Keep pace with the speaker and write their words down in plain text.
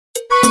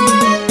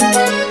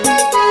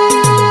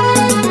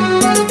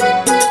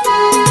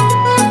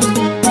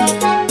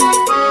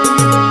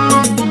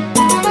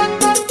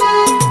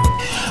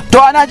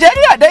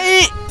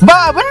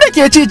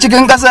ke ci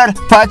cikin ƙasar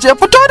face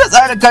fito da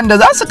tsarukan da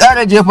za su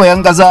ƙara jefa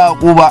 'yan ƙasa a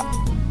ƙuba.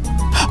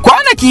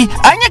 Kwanaki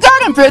an yi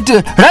ƙarin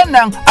fetur, ran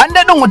nan an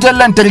daɗin wutar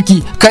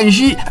lantarki, kan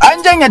shi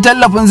an janye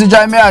tallafin su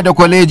jami'a da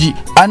kwaleji.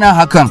 Ana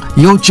hakan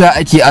yau ca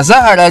ake a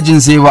sa harajin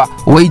sai ba,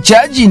 wai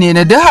caji ne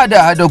na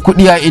hada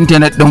kuɗi a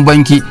intanet ɗin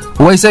banki,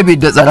 wai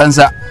saboda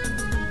tsaronsa.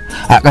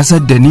 A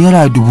ƙasar da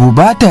naira 1000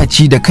 ba ta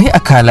ci da kai a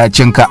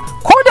kalacinka,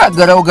 ko da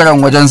garau-garan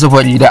wajen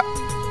sufuri da.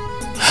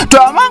 To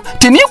amma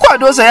tuni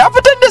Kwadosa ya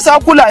fitar da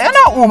sakula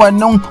yana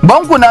umarnin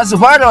bankuna su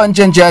fara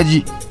wancan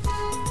caji.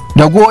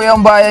 Da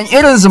goyon bayan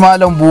irin su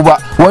Malam Buba,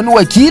 wani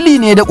wakili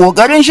ne da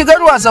ƙoƙarin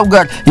shigarwa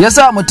sabgar ya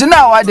sa mu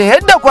tunawa da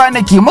yadda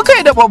kwanaki muka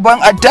yi da babban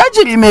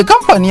attajiri mai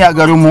kamfani a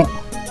garinmu.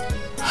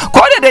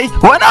 Ko da dai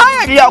wani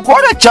ayari a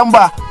korar can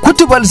ba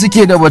kutubal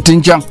suke da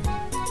batun can.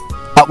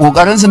 A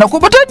ƙoƙarinsu na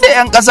kubutar da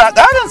 'yan ƙasa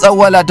ƙarin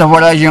tsawwala ta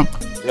farashin.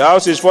 The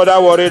House is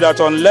further worried that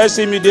unless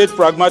immediate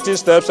pragmatic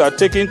steps are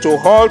taken to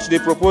halt the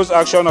proposed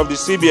action of the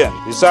CBN,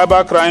 the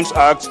Cyber Crimes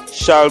Act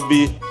shall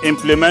be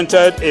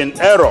implemented in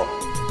error.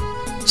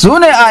 Su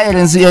ne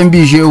ayarin su 'yan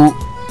bishewu,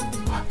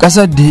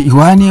 ƙasar da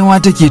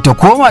iwanewa take ta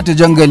koma ta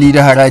jangali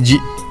da haraji.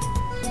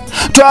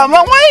 To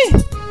amma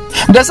wai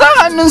da sa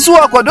hannun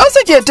suwa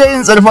Kwadosa ke ta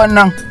yin tsirfan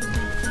nan.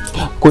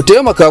 Ku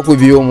taimaka ku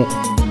biyo mu.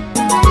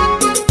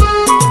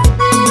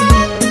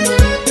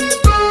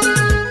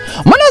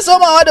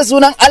 Somawa da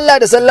sunan Allah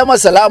da sallama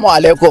salamu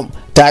alaikum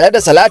tare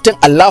da salatin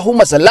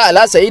Allahumma salli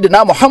ala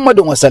sayyidina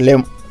Muhammadin wa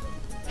sallim.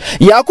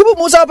 Yakubu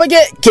Musa Fagge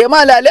ke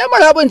malale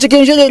marhaban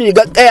cikin shirin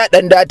rigar ƙaya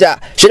ɗan data,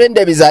 shirin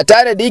da bisa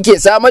tanadi ke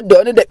samar da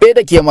wani daɓe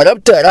da ke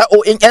marabtar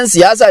ra'o'in 'yan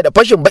siyasa da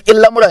fashin bakin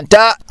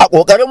lamuranta a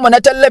ƙoƙarinmu na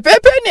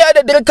tallafefeniya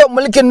da dirkan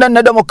mulkin nan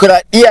na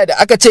demokuraɗiyya da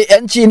aka ce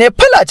 'yanci ne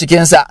fala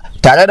cikinsa,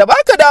 tare da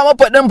baka dama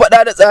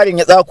faɗa da tsarin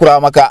ya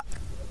tsakura maka.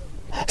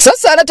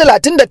 Sassa na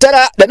 39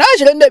 da na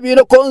 22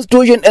 na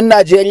Constitution ɗin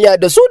Najeriya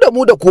da su da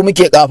mu da ku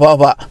muke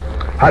kafafa.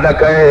 Haɗa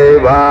kai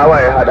ba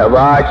wai haɗa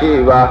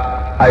baki ba,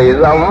 ai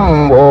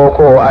zambo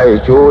ko ai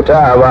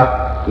cuta ba,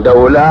 da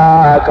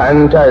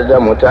wulakantar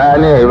da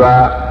mutane ba,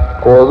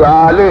 ko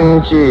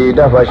zalunci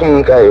da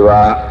fashin kai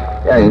ba,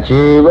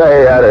 yanci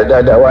bai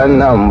yarda da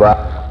wannan ba.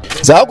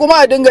 Za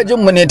kuma a dinga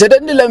jin mu ne ta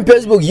dandalan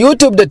Facebook,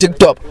 YouTube da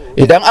TikTok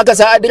idan aka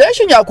sa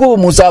adireshin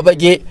Yakubu Musa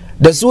Fagge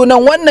da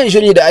sunan wannan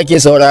shiri da ake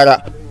saurara.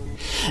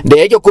 Da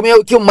yake kuma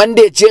yau kin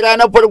mande ce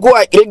ranar farko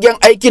a kirgen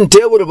aikin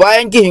tebur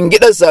bayan kin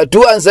gidan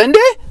satuwan sande,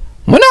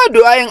 muna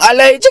du'ayin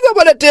Allah ya ci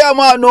gaba da taya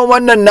mu a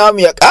noman nan namu,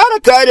 ya ƙara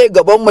kare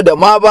gabanmu da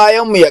ma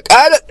bayanmu, ya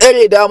ƙara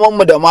tsare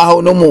damanmu da ma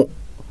hauninmu,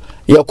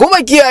 ya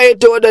kuma kiyaye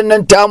ta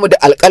waɗannan tamu da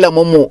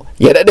alƙalaminmu,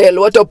 ya daɗa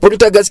yalwatar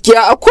furta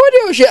gaskiya a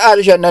kodayaushe a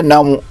harshen nan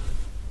namu.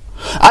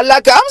 Allah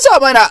ka amsa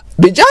mana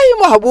bijahi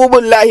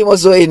mahabubullahi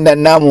masoyin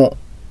nan namu.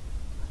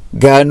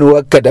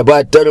 Ganuwarka da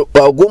ba ta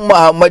ruɓagun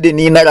Muhammadu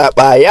ni na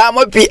raɓa, ya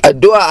mafi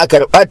addu'a a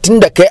karɓa tun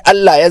da kai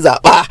Allah ya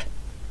zaɓa.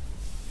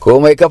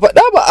 Komai ka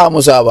faɗa ba a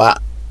musa ba.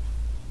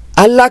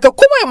 Allah ka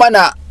kuma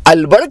mana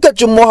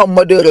albarkacin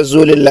Muhammadu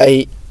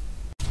Rasulullahi.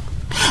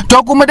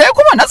 To kuma dai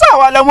kuma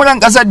natsawa lamuran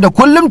ƙasar da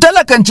kullum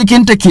talakan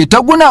cikinta ke ta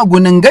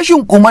gunagunin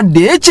gashin kumar da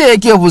ya ce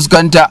yake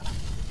fuskanta.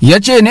 Ya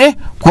ce ne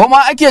ko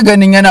ma ake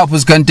ganin yana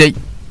fuskantai.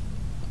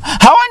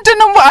 Hawan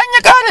tunin ba an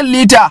yi ƙarin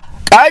lita,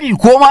 ƙari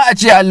ko ma a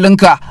ce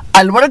allinka.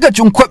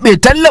 Albarkacin kwaɓe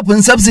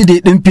tallafin subsidy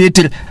ɗin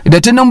fetur da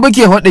tunin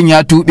buke faɗin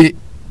ya tuɓe,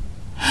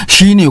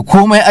 shi ne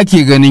komai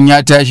ake ganin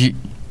ya tashi.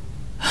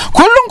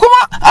 Kullum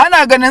kuma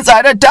ana ganin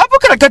tsadar ta fi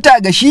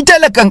karkata ga shi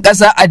talakan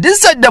ƙasa a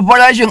duk da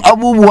farashin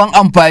abubuwan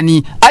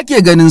amfani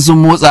ake ganin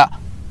sun motsa,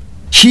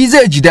 shi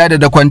zai ji da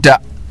kwanta.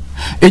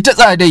 Ita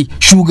tsadai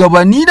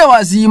shugabanni da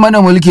masu yi mana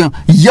mulkin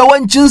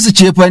yawancinsu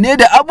cefane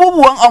da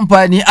abubuwan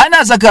amfani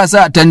ana saka su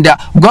a tanda,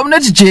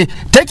 gwamnati ce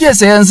take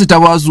sayan su ta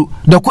basu,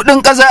 da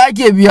kuɗin ƙasa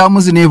ake biya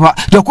musu nefa,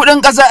 da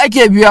kuɗin ƙasa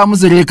ake biya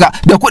musu reka,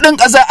 da kuɗin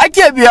ƙasa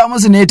ake biya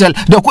musu netal,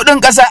 da kuɗin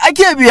ƙasa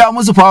ake biya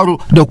musu faro,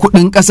 da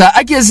kuɗin ƙasa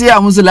ake siya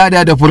musu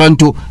lada da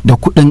furanto, da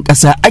kuɗin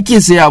ƙasa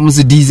ake siya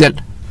musu diesel.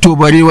 To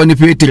bare wani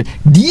fetur,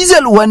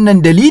 diesel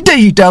wannan da litar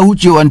shi ta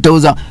huce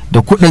 1000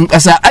 da kuɗin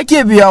ƙasa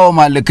ake biya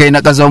wa malikai na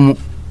ƙasarmu.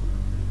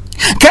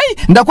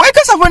 Kai da kwai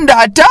kasafin da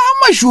hatta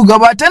hamma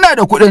shugaba tana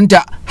da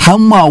kuɗinta,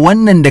 hamma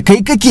wannan da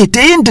kai kake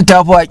ta yin ta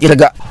tafi a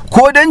kirga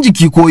ko dan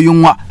jiki ko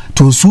yunwa,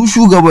 to su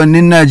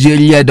shugabannin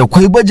Najeriya da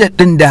kwai bajet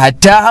ɗin da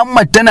hatta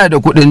hamma tana da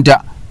kuɗinta.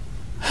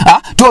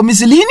 To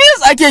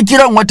miscellaneous ake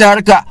kiran wata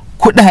harka,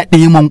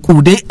 kuɗaɗe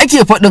mankudai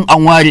ake faɗin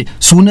an ware,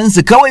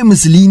 sunansu kawai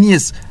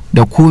miscellaneous,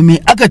 da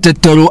komai aka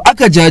tattaro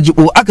aka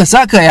jajibo aka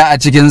sa kaya a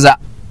cikinsa.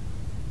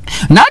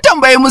 Na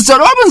tambayi Mr.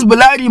 Robbins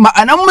Bulari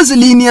ma'anan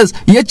miscellaneous,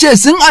 ya ce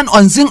sin and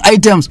unseen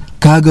items,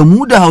 kaga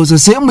mu da Hausa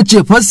sai mu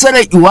ce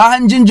fassarar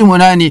iwahan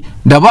jinjimuna ne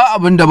da ba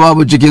abin da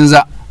babu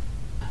cikinsa.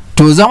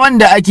 To zaman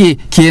da ake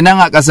kenan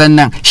a ƙasar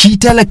nan, shi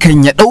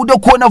talakan ya ɗau da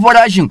ko na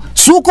farashin,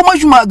 su kuma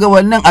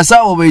shugabannin a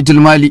sawa baitul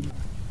mali.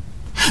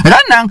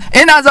 Rannan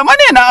ina zama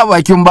ne na a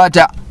bakin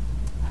bata,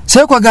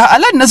 sai kwa ga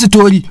alan na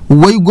sitori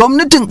wai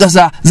gwamnatin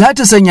ƙasa za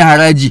ta sanya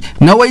haraji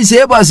na wai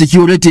sai ba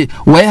security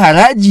wai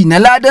haraji na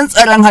ladan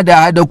tsaron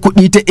hada-hada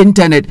kuɗi ta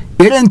intanet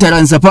irin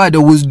taransafa da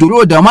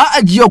withdraw da ma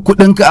ajiyar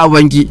kuɗinka a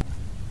banki.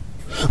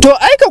 To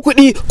aika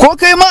kuɗi ko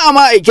kai ma a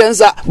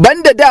ma'aikensa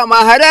banda dama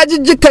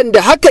harajijjikan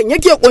da hakan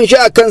yake kunshi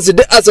a kansu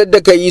duk asar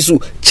da ka yi su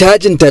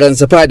cajin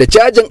taransafa da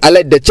cajin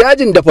alad da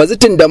cajin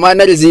depositin da ma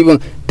na receiving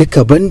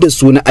duka banda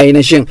su na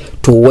ainihin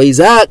to wai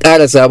za a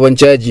ƙara sabon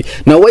caji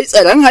na wai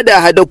tsaron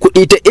hada-hada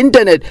kuɗi ta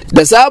intanet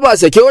da saba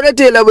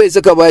security labai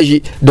suka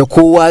bashi da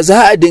kowa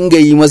za a dinga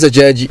yi masa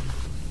caji.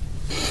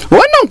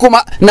 Wannan kuma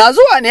na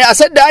zuwa ne a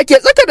sadda ake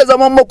tsaka da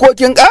zaman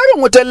makokin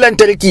ƙarin wutar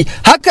lantarki,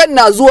 hakan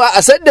na zuwa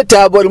a sadda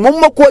tabarmun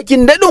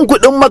makokin daɗin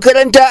kuɗin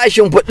makaranta a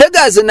shimfiɗe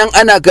gasu nan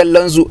ana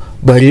kallon su,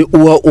 bare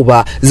uwa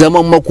uba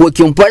zaman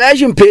makokin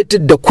farashin fetur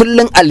da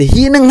kullun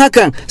alhinin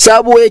hakan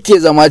sabo yake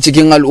zama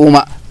cikin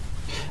al'umma.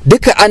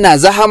 Duka ana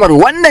zahamar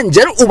wannan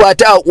jar uba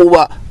ta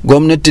uba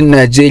gwamnatin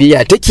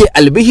Najeriya take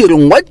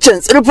albihirin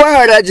waccan tsirfar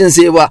harajin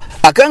sai ba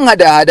akan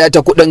hada-hada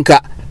ta kuɗinka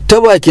ta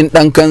bakin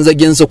ɗan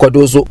kanzagin su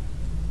kwadoso.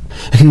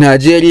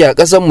 Najeriya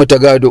ƙasar mu ta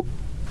gado.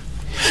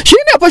 Shi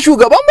ne fa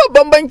shugaban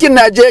babban bankin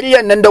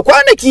Najeriya nan da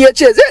kwanaki ya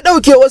ce zai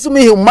ɗauke wasu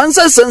muhimman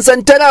sassan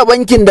santara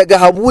bankin daga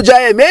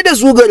Abuja ya mai da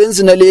su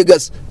garinsu na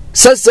Legas.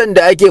 Sassan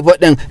da ake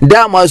faɗin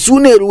dama su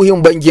ne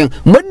ruhin bankin,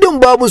 muddin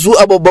babu su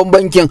a babban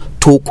bankin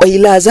to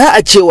kwaila za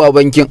a cewa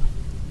bankin.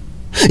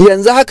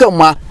 Yanzu hakan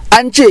ma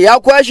an ce ya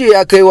kwashe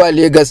ya kai wa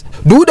Legas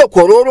duk da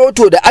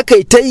kororoto da aka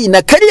yi ta yi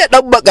na karya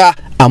ɗabbaƙa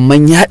amma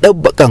ya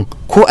ɗabbaƙan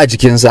ko a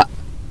jikinsa.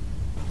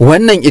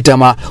 Wannan ita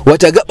ma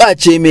wata gaba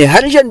ce mai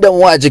harshen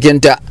damuwa a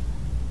cikinta.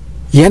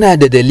 Yana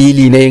da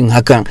dalili na yin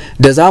hakan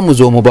da za mu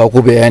zo mu ba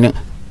ku bayanin.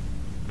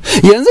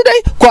 Yanzu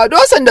dai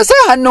kwadosan da sa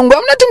hannun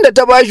gwamnatin da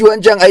ta bashi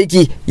wancan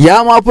aiki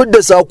ya ma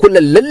fidda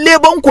sakulan lalle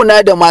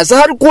bankuna da masu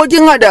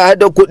harkokin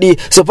hada-hada kuɗi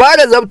su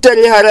fara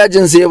zabtare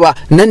harajin sai ba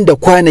nan da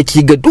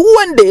kwanaki ga duk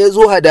wanda ya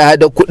zo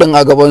hada-hada kuɗin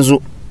a gabansu.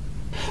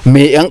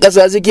 Me 'yan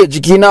ƙasa suke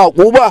ciki na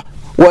Yakuba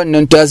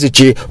wannan tasu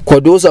ce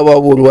kwadosa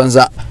babu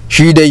ruwansa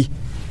shi dai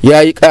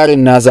ya yi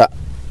ƙarin nasa.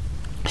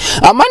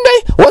 Amma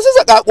dai wasu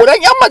zakakuran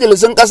 'yan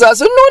majalisun ƙasa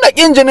sun nuna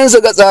ƙin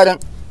jininsu ga tsarin,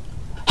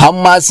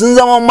 hamma sun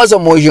zama masa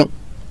moshin.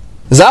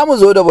 Za mu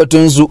zo da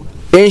batunsu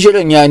in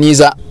shirin ya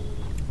nisa.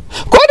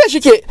 Ko da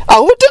shike a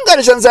hutun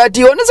ƙarshen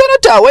sati wani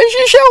sanata wai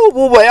shi Shehu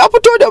Buba ya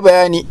fito da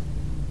bayani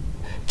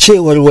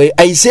cewar wai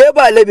ai sai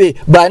ba labe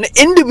ba na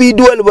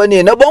individual ba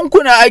ne na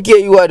bankuna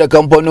ake yi wa da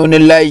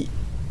kamfanonin layi.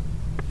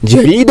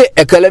 Jaridar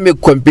Economic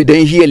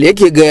Confidential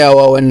yake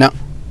gayawa wannan.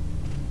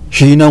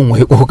 Shi nan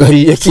wai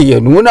kokari yake ya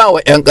nuna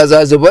wa 'yan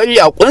ƙasa su bari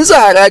a kunsa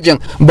harajin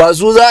ba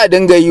su za a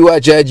dinga yi wa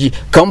caji,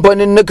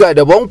 kamfanin nuka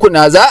da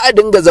bankuna za a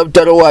dinga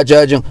zabtarwa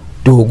cajin.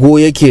 Dogo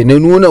yake na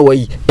nuna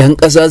wai 'yan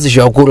ƙasa su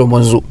sha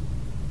manzo.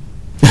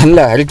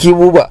 Allah harki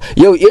Buba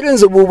yau irin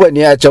su Buba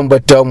ne a can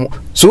battamu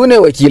su ne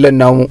wakilan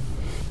namu.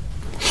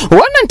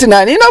 Wannan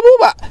tunani na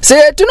Buba sai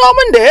ya tuno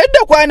min da yadda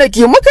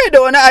kwanaki muka yi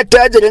da wani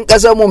attajirin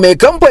ƙasarmu mai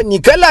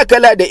kamfani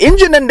kala-kala da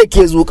injinan da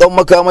ke zuƙan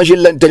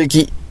makamashin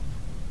lantarki.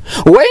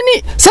 Wai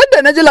ni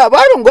sadda na ji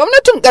labarin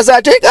gwamnatin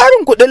ƙasa ta yi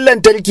ƙarin kuɗin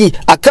lantarki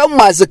akan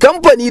masu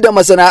kamfani da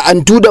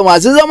masana'antu da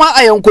masu zama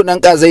a yankunan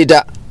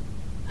ƙasaita.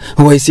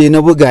 Wai sai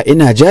na buga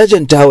ina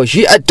jajanta wa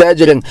shi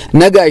attajirin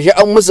na gashi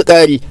an musu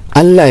ƙari,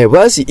 Allah ya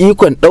ba su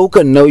ikon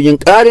ɗaukan nauyin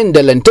ƙarin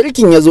da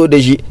lantarkin ya zo da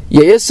shi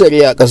ya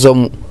yassare a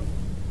ƙasanmu.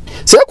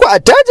 Sai ku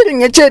attajirin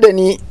ya ce da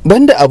ni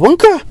banda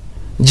abunka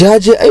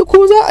jaje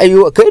aiko za a yi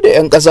wa kai da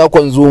 'yan ƙasa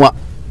kwanzuma.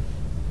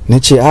 Na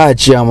ce a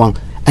ciyaman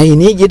ai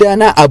ni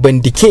gidana a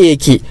bandike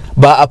yake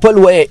ba a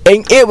falwaye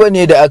 'yan eba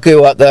ne da aka yi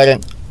wa ƙarin.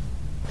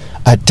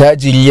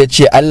 Attajiri ya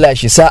ce Allah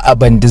shi sa a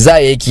bandiza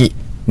yake,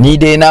 ni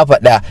dai na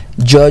faɗa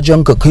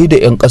jajen ka kai da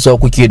 'yan ƙasa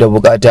kuke da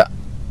bukata.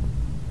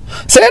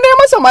 Sai dai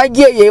masa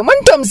magiya ya yi mun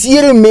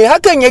tamsirin me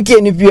hakan yake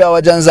nufi a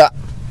wajensa.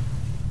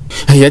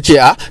 Ya ce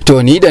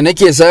to ni da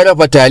nake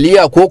sarrafa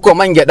taliya ko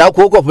man gyaɗa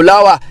ko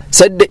fulawa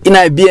sadda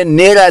ina biyan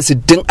naira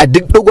 60 a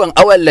duk ɗigon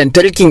awon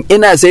lantarkin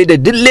ina sai da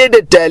duk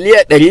ledar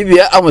taliya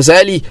 500 a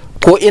misali,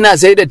 ko ina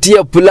sai da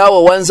tiyar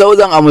fulawa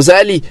 1000 a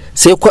misali,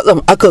 sai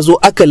kwatsam aka zo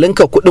aka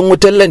linka kuɗin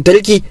wutar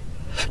lantarki.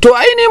 To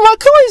ai ne ma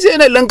kawai sai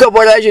na linka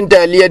farashin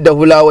taliyar da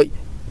fulawai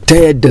ta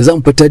yadda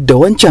zan fitar da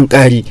wancan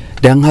ƙari,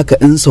 don haka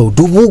in sau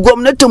 1000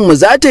 gwamnatinmu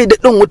za ta yi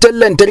daɗin wutar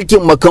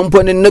lantarkin ma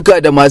kamfanin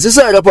nuka da masu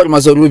sarrafar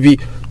masarufi,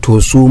 to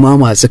su ma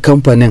masu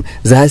kamfanin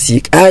za su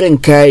yi ƙarin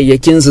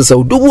kayayyakinsu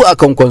sau 1000 a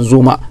kan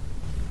kwanzuma.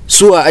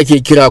 Suwa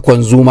ake kira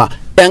kwanzuma?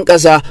 'Yan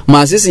ƙasa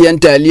masu siyan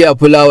taliya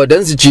fulawa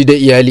don su ci da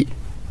iyali.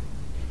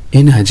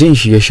 Ina jin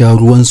shi ya sha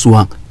ruwan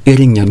suwan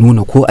irin ya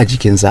nuna ko a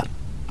jikinsa.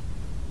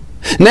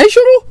 Na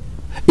shiru,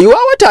 iwa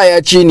wata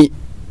ya ci ni.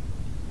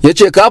 Ya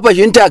ce ka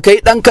fahimta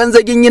kai ɗan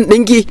kanzagin yin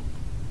ɗinki?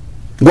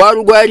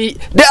 Gwari-gwari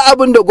duk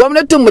abin da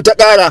gwamnatinmu ta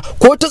ƙara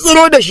ko ta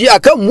tsiro da shi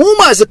akan mu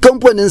masu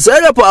kamfanin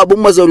sarrafa abin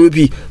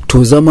masarufi,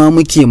 to zama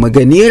muke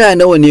maga naira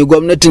nawa ne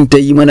gwamnatin ta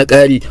yi mana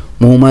ƙari,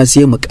 mu ma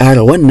sai mu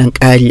ƙara wannan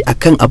ƙari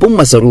akan abin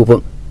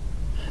masarufin.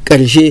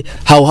 Ƙarshe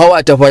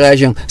hauhawa ta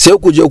farashin sai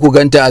ku je ku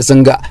ganta a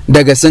singa,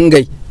 daga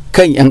singai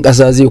kan 'yan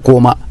ƙasa zai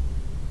koma.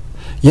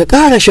 Ya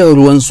ƙara shan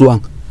ruwan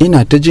suwan,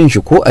 ina ta jin shi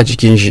ko a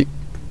jikin shi.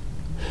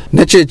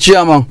 Na ce,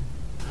 ciyaman,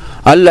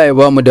 Allah ya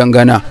ba mu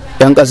dangana,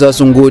 'yan ƙasa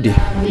sun gode.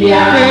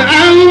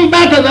 An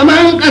bata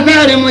zaman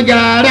ƙasar mu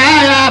gyara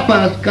ya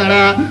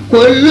faskara,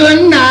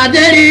 kullum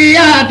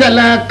Najeriya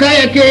talaka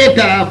yake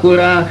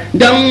takura,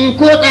 don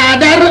ko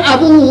tsadar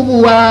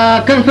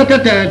abubuwa kansa ta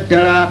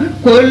tattara,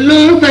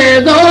 kullum sai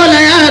zola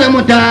yara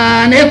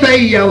mutane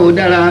sai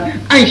yaudara,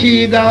 an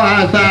shiga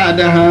wasa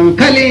da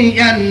hankalin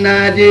 'yan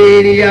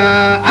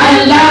Najeriya.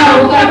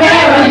 Allahu ka bai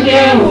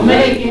wa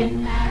mai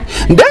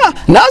Da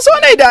na so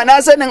ne da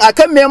na sanin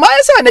akan me ma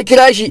yasa na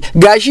kira shi,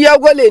 gashi ya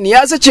gwale ni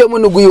ya sace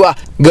mini gwiwa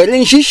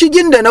garin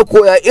shishigin da na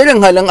koya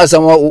irin halin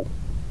Asama'u.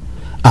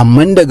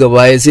 Amma daga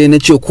baya sai na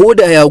ce ko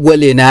da ya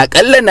gwale na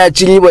akalla na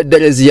ci ribar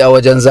darasi a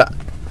wajensa.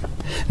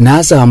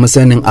 Na samu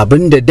sanin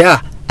abin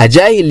da a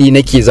jahili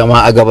nake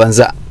zama a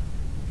gabansa.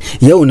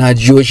 Yau na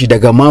jiyo shi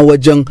daga ma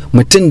wajen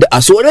mutum da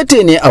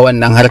asorate ne a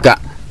wannan harka.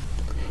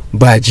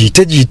 Ba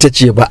jita-jita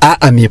ce ba,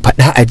 a'a mai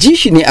faɗa a ji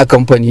shi ne a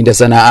kamfani da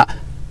sana'a.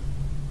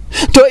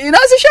 To ina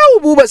su Shahu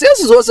Buba sai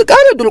su zo su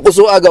ƙara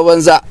durƙuso a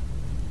gabansa.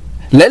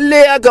 Lalle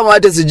ya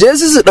kamata su je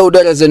su ɗau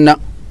darasin nan.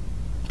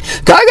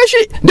 Kaga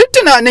shi duk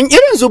tunanin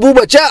irin su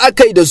Buba ca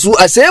akai da su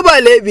a sai ba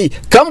lebi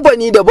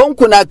kamfani da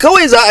bankuna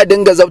kawai za a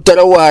dinga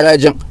zabtarar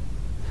harajin.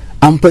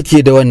 An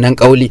fake da wannan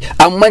ƙauli,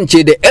 an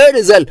mance da yan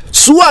rizal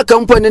su a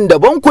kamfanin da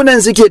bankunan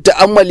suke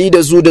ta'ammali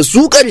da su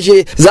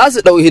ƙarshe za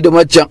su ɗau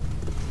hidimar can.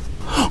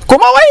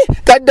 Kuma wai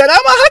kaddara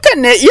ma hakan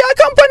ne iya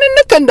kamfanin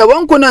nukan da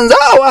bankunan za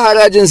a wa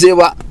harajin sai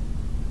ba.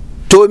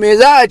 To me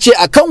za a ce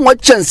akan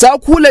waccan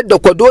sakular da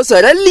kwadosa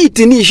ran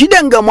litini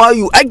 6 ga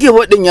Mayu ake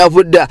faɗin ya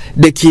fidda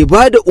da ke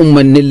ba da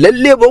umarnin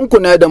lalle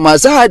bankuna da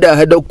masu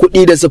hada-hadar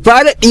kuɗi da su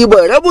fara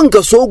ɗiban rabin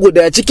kaso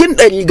guda cikin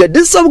 100 ga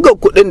duk sabgar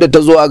kuɗin da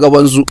ta zo a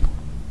gabansu.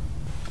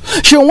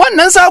 Shin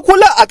wannan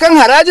sakula akan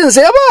harajin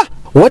sai ba?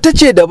 Wata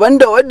ce daban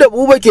da wadda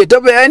Buba ke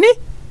ta bayani?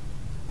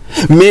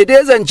 Me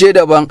dai zance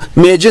daban,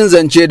 me jin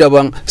zance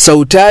daban,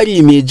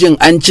 sautari me jin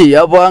an ce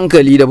ya bi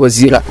hankali da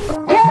basira.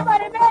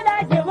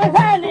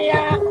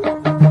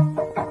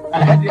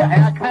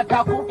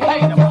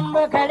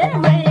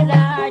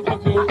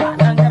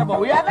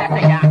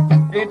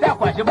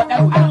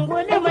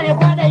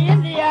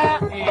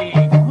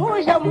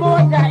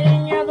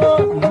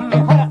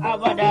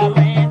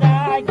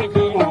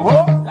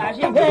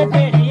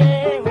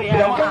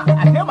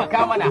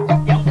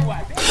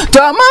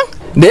 To amma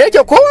da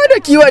yake kowa da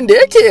kiwon da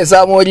yake ya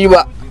samo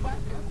riba.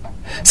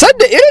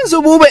 Sadda irin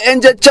su Buba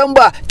 'yan jaccan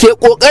ba ke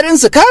ƙoƙarin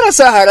su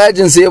karasa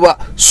harajin sai ba,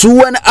 su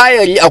wani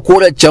ayari a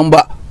koraccen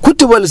ba,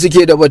 kutubal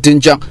suke da batun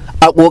can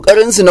a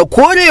ƙoƙarinsu na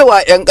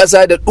korewa 'yan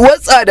ƙasa da ɗuwar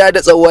tsada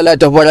da tsawwala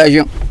ta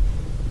farashin.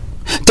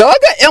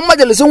 Tawagar 'yan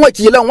majalisun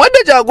wakilan wadda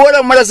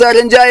jagoran marasa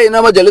rinjaye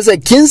na majalisar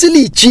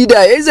Kinsili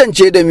Cida ya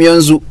zance da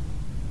miyansu.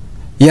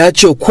 Ya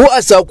ce ko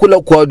a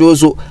sakular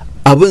kwadoso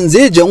abin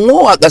zai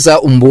janwo a ƙasa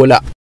umbola.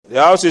 The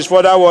House is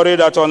further worried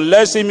that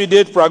unless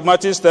immediate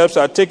pragmatic steps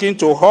are taken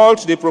to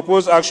halt the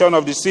proposed action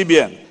of the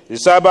CBN, the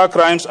Cyber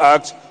Crimes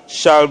Act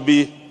shall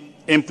be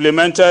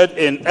implemented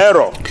in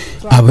error.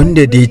 Abin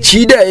da dai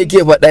Cida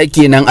yake faɗa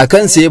kenan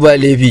akan sai ba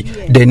laifi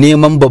da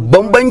neman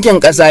babban bankin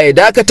ƙasa ya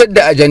dakatar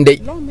da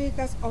ajandai.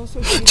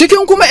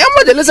 Cikin kuma 'yan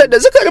majalisar da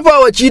suka rufa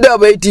wa Cida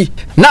baiti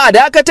na a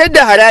dakatar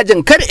da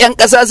harajin kar 'yan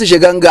ƙasa su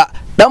shiganga,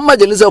 ɗan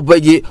majalisar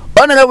Fagge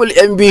Honorable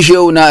MB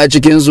Shehu na a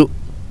cikinsu.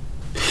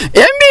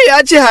 MB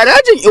ya ce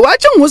harajin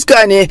iwacin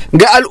huska ne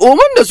ga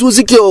al'umman da su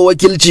suke wa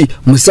wakilci,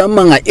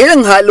 musamman a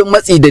irin halin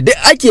matsi da duk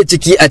ake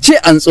ciki a ce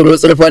an tsiro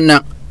tsirfan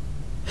nan.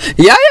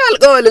 Ya yi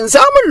alkawalin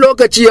samun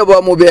lokaci ya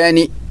ba mu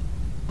bayani.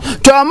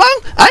 To amma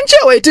an ce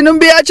wai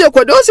Tinubu ya ce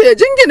Kwadoso ya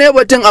jingine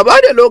batun a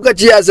bada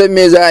lokaci a san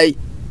me za yi.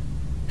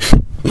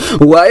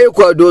 Waye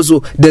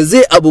Kwadoso da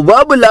zai abu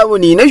babu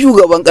lamuni na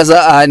shugaban ƙasa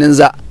a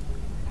hannunsa.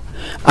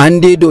 An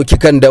dai doki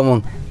kan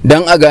damun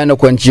don a gane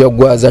kwanciyar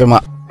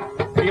gwazarma.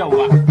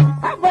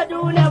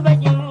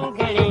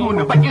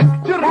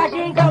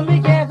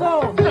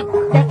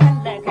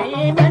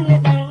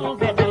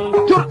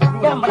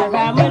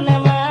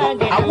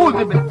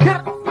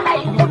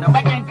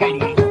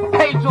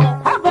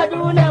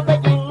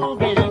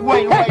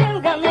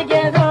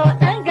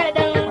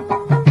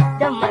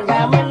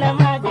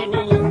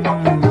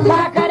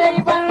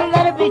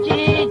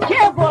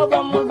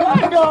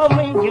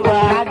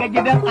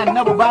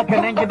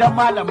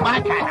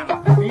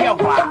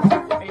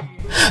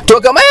 To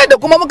kamar yadda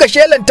kuma muka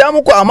shelanta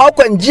muku a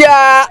makon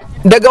jiya,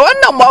 daga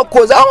wannan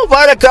mako za mu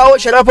fara kawo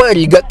sharafar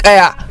rigar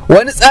ƙaya,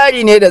 wani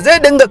tsari ne da zai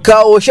dinga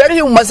kawo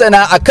sharhin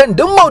masana akan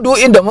duk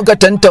maudu'in da muka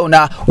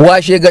tantauna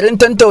washe garin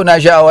tantauna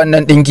shi a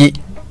wannan ɗinki.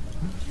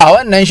 A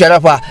wannan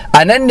sharafa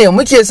a nan ne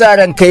muke sa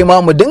ran kai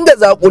ma mu dinga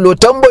zakulo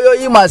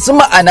tambayoyi masu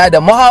ma'ana da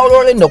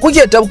muhawarorin da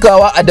kuke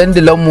tafkawa a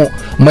dandulanmu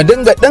mu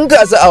dinga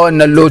ɗinka su a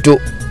wannan loto.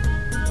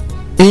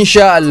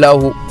 Insha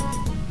Allahu.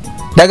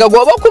 Daga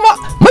gobe kuma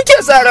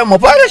muke sa ran mu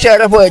fara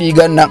sharafa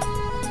rigar nan.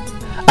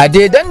 A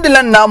dai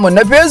dandulan namu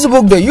na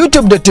Facebook da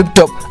YouTube da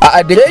TikTok a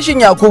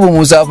adireshin Yakubu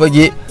Musa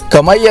Fagge,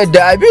 kamar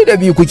yadda abi da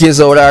bi kuke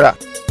saurara.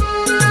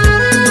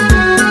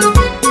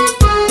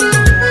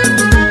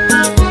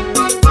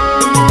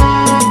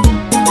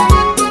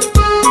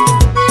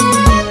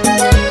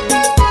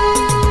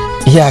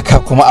 iyaka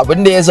kuma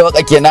abin da ya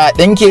sauka kenan a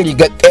ɗinke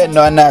rigar ƙayan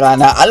na wannan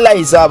rana. Allah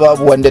ya sa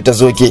babu wanda ta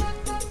soke,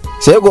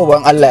 sai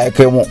goben Allah ya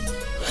kai mu.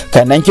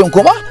 Kanankin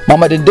kuma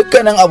mamadin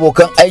dukkanin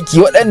abokan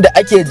aiki waɗanda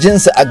ake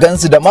jinsu a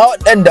gansu da ma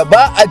waɗanda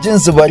ba a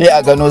jinsu bare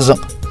a gano su.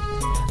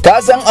 Ka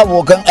san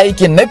abokan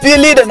aikin na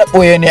fili da na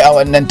ɓoye ne a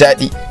wannan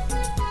taɗi.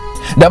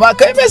 Da ma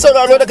kai mai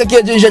sauraro da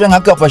kake jin shirin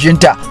haka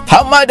fashinta,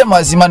 har ma da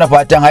masu mana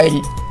fatan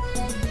hairi.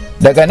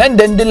 Daga nan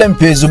dandilan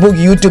Facebook,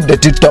 YouTube da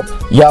TikTok,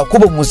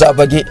 Yakubu Musa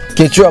Fagge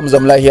ke cewa mu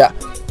zam lahiya.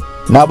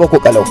 Na baku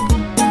kalau.